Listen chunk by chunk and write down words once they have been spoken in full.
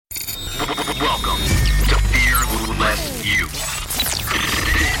Fearless You.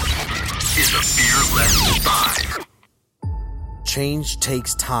 This is a Fearless 5. Change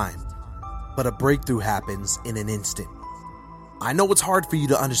takes time, but a breakthrough happens in an instant. I know it's hard for you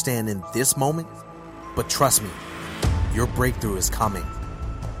to understand in this moment, but trust me, your breakthrough is coming.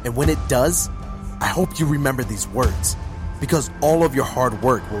 And when it does, I hope you remember these words, because all of your hard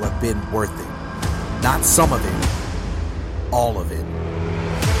work will have been worth it. Not some of it, all of it.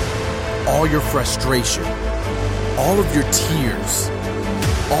 All your frustration, all of your tears,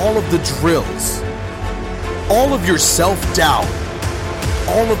 all of the drills, all of your self-doubt,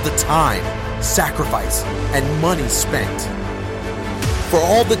 all of the time, sacrifice, and money spent. For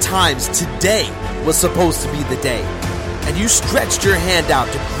all the times today was supposed to be the day, and you stretched your hand out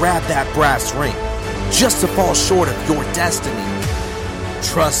to grab that brass ring, just to fall short of your destiny.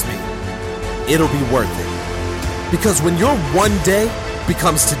 Trust me, it'll be worth it. Because when your one day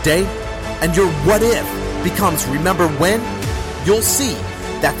becomes today, and your what if becomes remember when, you'll see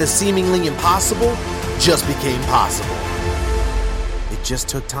that the seemingly impossible just became possible. It just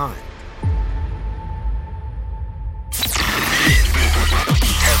took time.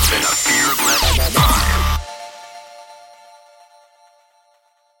 Has been a Fearless